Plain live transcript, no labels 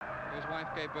wife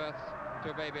gave birth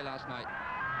to a baby last night.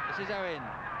 This is Owen.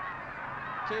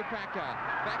 To Packer.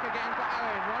 Back again for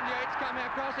Owen. Ron Yates coming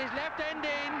across his left end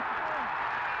in.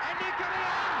 Ending coming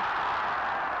on!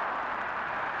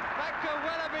 That could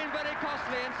well have been very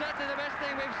costly, and certainly the best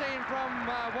thing we've seen from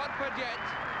Watford yet.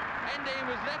 Ending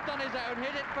was left on his own,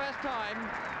 hit it first time.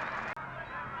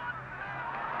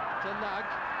 To Lugg.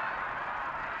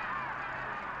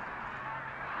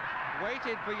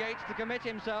 Waited for Yates to commit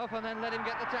himself and then let him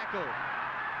get the tackle.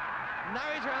 Now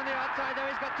he's round the outside, though.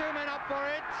 He's got two men up for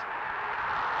it.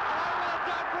 Oh, well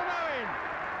done from Owen.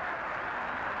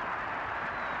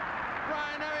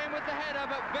 Brian Owen with the header,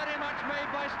 but very much made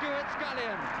by Stuart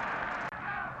Scullion.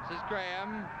 This is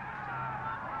Graham.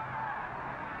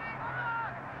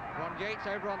 Ron Yates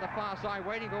over on the far side,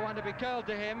 waiting for one to be curled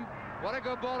to him. What a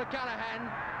good ball to Callaghan.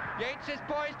 Yates is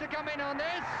poised to come in on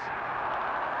this.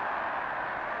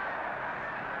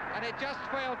 And it just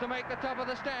failed to make the top of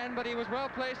the stand, but he was well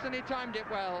placed and he timed it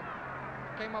well.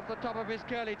 Came off the top of his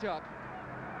curly top.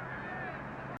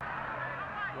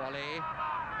 Wally.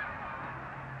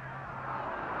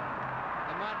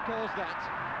 The mud caused that.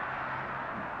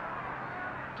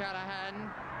 Callaghan.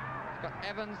 He's got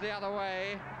Evans the other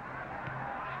way.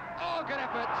 Oh, good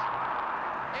effort.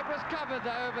 It was covered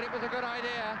though, but it was a good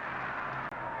idea.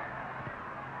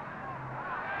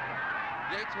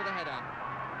 Yates with a header.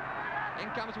 In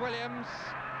comes Williams.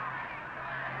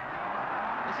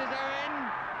 This is Owen.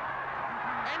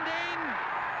 Ending.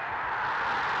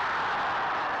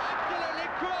 Absolutely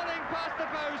crawling past the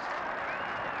post.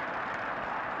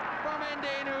 From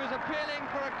Ending, who's appealing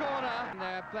for a corner. And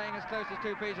they're playing as close as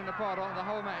 2 peas in the pod on the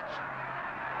whole match.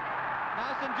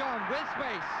 Now St John with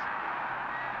space.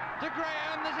 To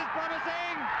Graham, this is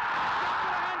promising. Just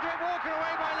put a hand to it, Walker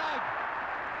away by Lugg.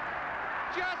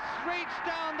 Just reached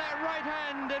down that right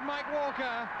hand, did Mike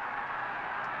Walker.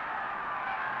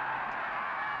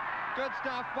 Good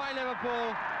stuff by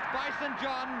Liverpool, by St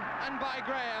John and by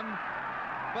Graham.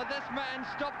 But this man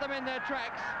stopped them in their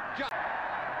tracks.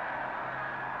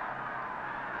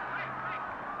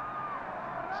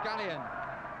 Scullion.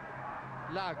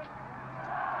 Lugg.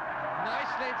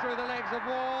 Nicely through the legs of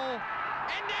Wall.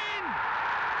 Ending!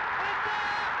 And it's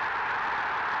there!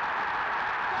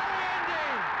 Very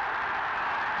Ending!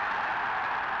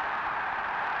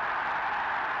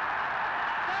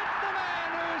 That's the man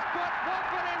who's put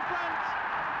Watford in front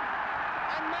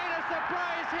and made a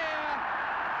surprise here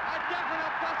a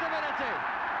definite possibility.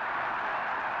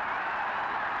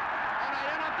 And I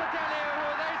don't have to tell you who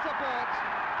they support,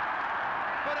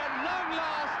 but at long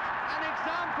last, an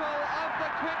example of the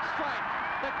quick strike,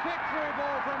 the quick through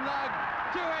ball from Lugg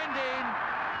to Ending,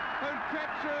 who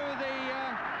crept through the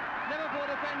Liverpool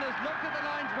defenders, looked at the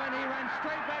linesman, he ran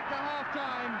straight back to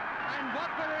half-time, and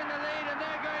Watford are in the lead and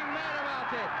they're going mad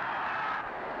about it.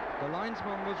 The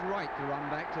linesman was right to run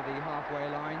back to the halfway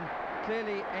line.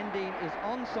 Clearly Ending is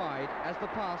onside as the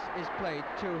pass is played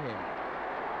to him.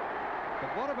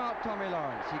 But what about Tommy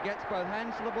Lawrence? He gets both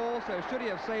hands to the ball, so should he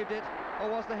have saved it, or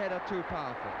was the header too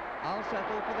powerful? I'll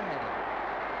settle for the header.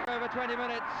 Over 20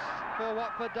 minutes for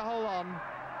Watford to hold on,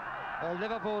 or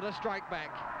Liverpool to strike back.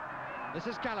 This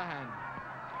is Callaghan.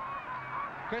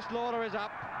 Chris Lauder is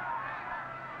up.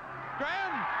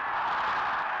 Graham!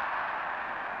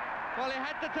 Well, he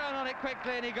had to turn on it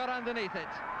quickly and he got underneath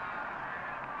it.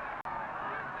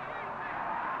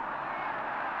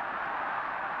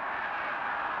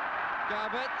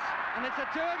 Garbett, and it's a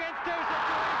 2 against 2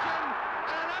 situation,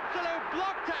 and an absolute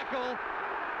block tackle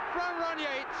from Ron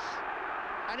Yates,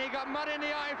 and he got mud in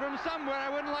the eye from somewhere, I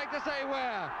wouldn't like to say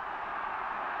where,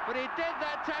 but he did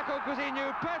that tackle because he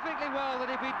knew perfectly well that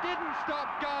if he didn't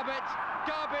stop Garbett,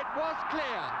 Garbett was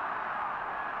clear.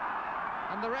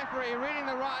 And the referee reading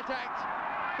the riot act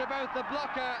to both the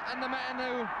blocker and the man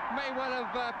who may well have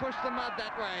pushed the mud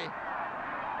that way.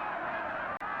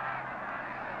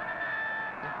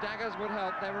 If daggers would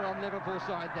help, they were on Liverpool's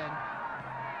side then.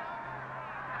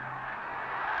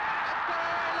 That's got a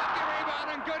very lucky rebound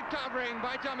and good covering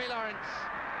by Tommy Lawrence.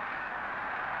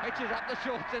 Hitches up the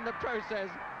shorts in the process.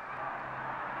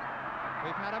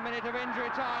 We've had a minute of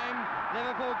injury time.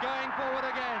 Liverpool going forward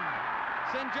again.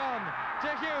 St John to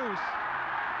Hughes.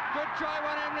 Good try,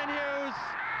 one Emlyn Hughes.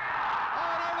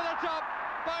 Oh, and over the top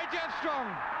by Jeff Strong.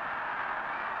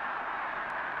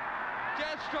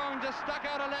 Jeff Strong just stuck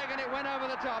out a leg and it went over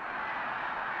the top.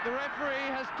 The referee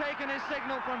has taken his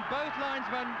signal from both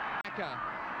linesmen.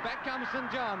 Back comes St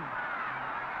John.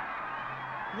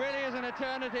 Really is an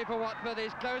eternity for Watford,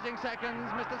 these closing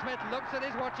seconds. Mr. Smith looks at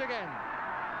his watch again.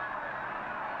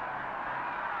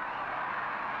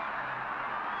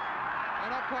 I'm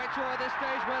not quite sure at this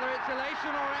stage whether it's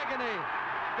elation or agony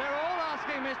They're all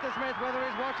asking Mr. Smith whether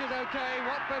his watch is okay.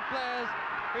 Watford players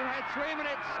who had 3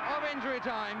 minutes of injury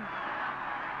time.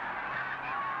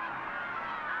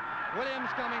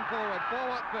 Williams coming forward for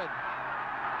Watford.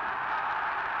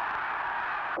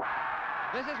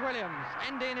 This is Williams.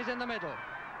 Endine is in the middle.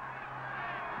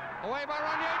 Away by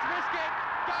Ron Yates, missed it.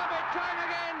 Garbett trying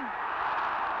again.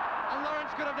 And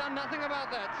Lawrence could have done nothing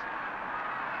about that.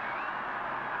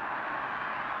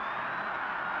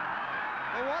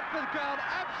 The Watford crowd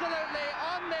absolutely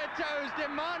on their toes,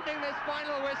 demanding this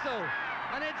final whistle.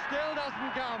 And it still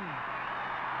doesn't come.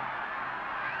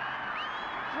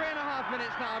 3.5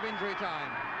 minutes now of injury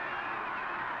time.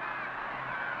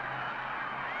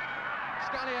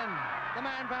 Scullion, the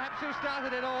man perhaps who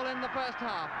started it all in the first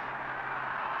half.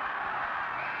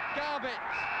 Garbett.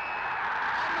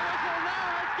 And the whistle now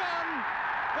has gone.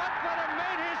 Watford have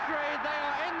made history. They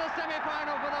are in the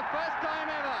semi-final for the first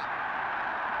time ever.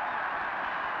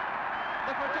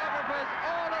 The photographers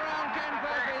all around Ken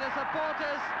Purphy, the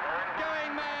supporters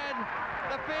going mad.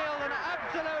 The field, an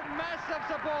absolute mass of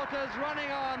supporters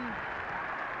running on.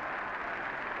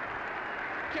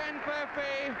 Ken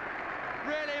Purphy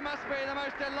really must be the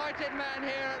most delighted man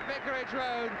here at Vicarage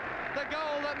Road. The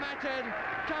goal that mattered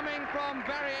coming from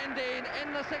Barry Endine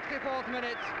in the 64th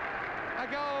minute. A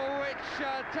goal which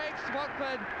takes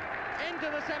Watford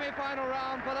into the semi-final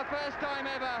round for the first time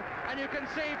ever. And you can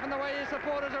see from the way the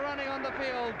supporters are running on the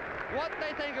field what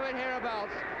they think of it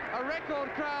hereabouts. A record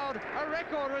crowd, a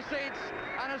record receipts,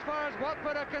 and as far as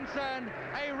Watford are concerned,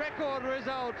 a record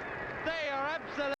result. They are absolutely